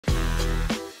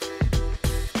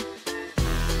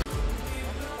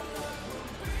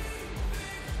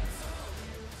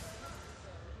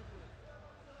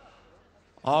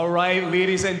All right,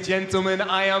 ladies and gentlemen,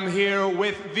 I am here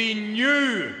with the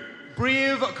new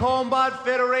Brave Combat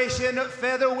Federation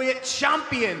featherweight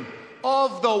champion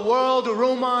of the world,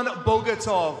 Roman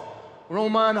Bogatov.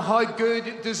 Roman, how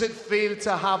good does it feel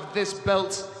to have this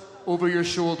belt over your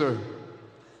shoulder?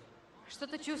 Что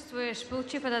ты чувствуешь,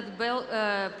 получив этот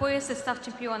пояс и став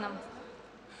чемпионом?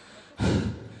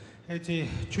 Эти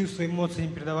чувства, эмоции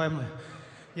непередаваемые.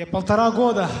 Я 1,5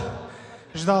 года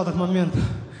ждал этот момент.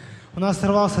 У нас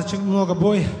сорвался много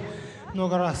бой,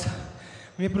 много раз.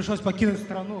 Мне пришлось покинуть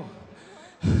страну,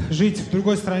 жить в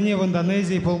другой стране, в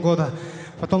Индонезии полгода,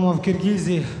 потом в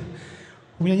Киргизии.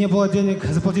 У меня не было денег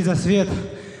заплатить за свет,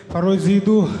 порой за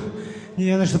еду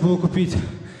не на что было купить.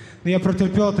 Но я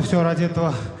протерпел это все ради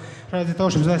этого, ради того,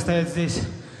 чтобы стоять здесь.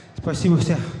 Спасибо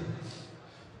всем.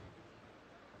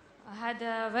 I had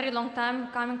a very long time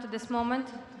coming to this moment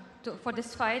for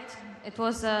this fight. It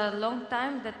was a long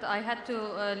time that I had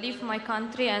to leave my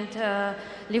country and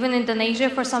live in Indonesia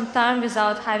for some time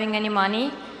without having any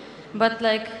money. But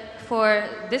like for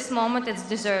this moment, it's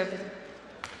deserved.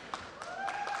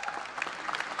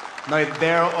 Now,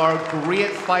 there are great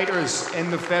fighters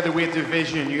in the featherweight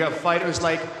division. You have fighters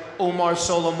like Omar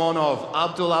Solomonov,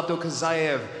 Abdul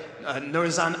Kazayev,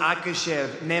 Nurzan Akashev,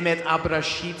 Nemet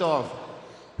Abrashitov.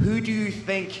 Who do you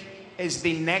think is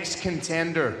the next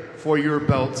contender for your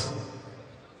belt?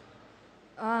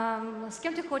 С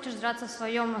кем ты хочешь драться в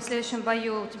своем следующем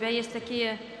бою? У тебя есть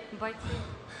такие бойцы?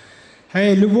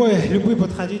 Любые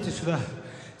подходите сюда.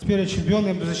 Теперь я чемпион,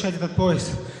 я буду защищать этот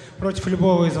пояс против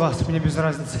любого из вас, мне без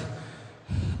разницы.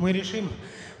 Мы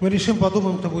решим,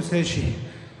 подумаем, кто будет следующий.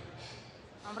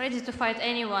 I'm ready to fight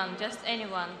anyone, just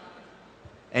anyone.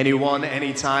 Anyone,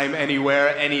 anytime,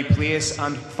 anywhere, any place.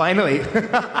 And finally,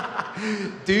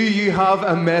 do you have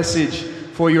a message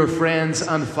for your friends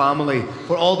and family,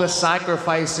 for all the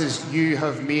sacrifices you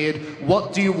have made?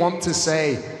 What do you want to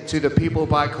say to the people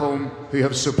back home who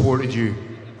have supported you?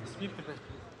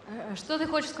 Что ты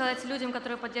хочешь сказать людям,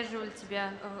 которые поддерживали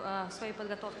тебя в своей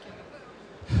подготовке?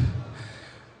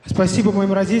 Спасибо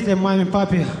моим родителям, маме,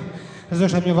 папе, за то,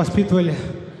 что меня воспитывали.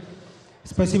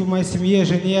 Спасибо моей семье,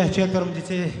 жене, 4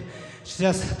 детей.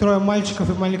 Сейчас 3 мальчиков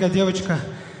и маленькая девочка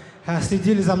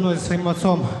следили за мной, за своим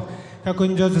отцом, как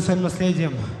он идет за своим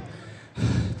наследием.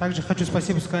 Также хочу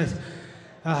спасибо сказать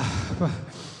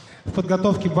в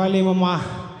подготовке Okko ММА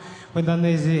в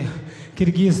Индонезии,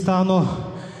 Киргизстану,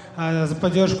 за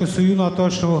поддержку Суюну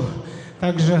Атошеву,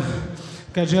 также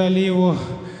Гаджи Алиеву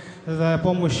за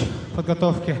помощь в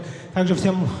подготовке, также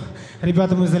всем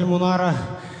ребятам из Альмунара,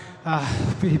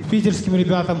 питерским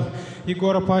ребятам,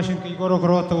 Егору Пащенко, Егору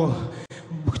Гротову,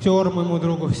 Бухтеру, моему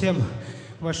другу. Всем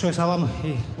большой салам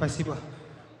и спасибо.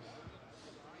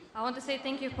 I want to say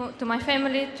thank you to my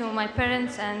family, to my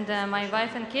parents and my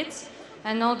wife and kids,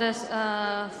 and all the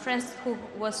friends who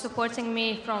was supporting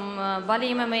me from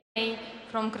Okko MMA,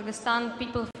 from Kyrgyzstan,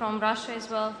 people from Russia as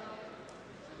well.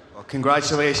 Well,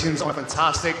 congratulations on a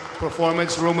fantastic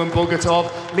performance, Roman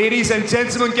Bogatov. Ladies and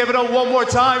gentlemen, give it up one more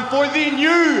time for the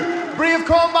new Brave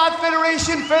Combat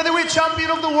Federation featherweight champion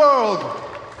of the world.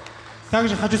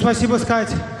 Также хочу спасибо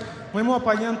сказать моему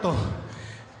оппоненту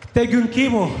Тегюн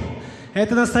Киму.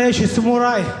 Это настоящий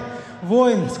самурай,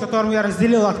 воин, с которым я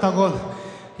разделил октагон.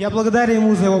 Я благодарен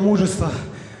ему за его мужество.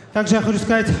 Также я хочу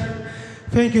сказать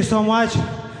thank you so much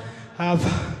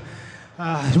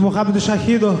Мухаммаду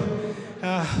Шахиду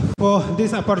for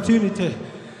this opportunity.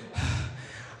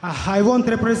 I want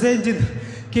representing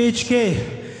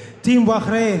KHK, Team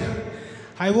Bahrain.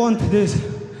 I want this.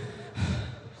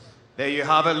 There you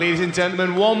have it, ladies and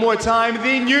gentlemen. One more time,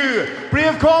 the new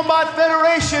Brave Combat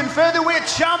Federation featherweight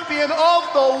champion of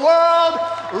the world,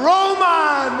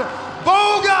 Roman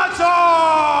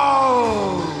Bogatov!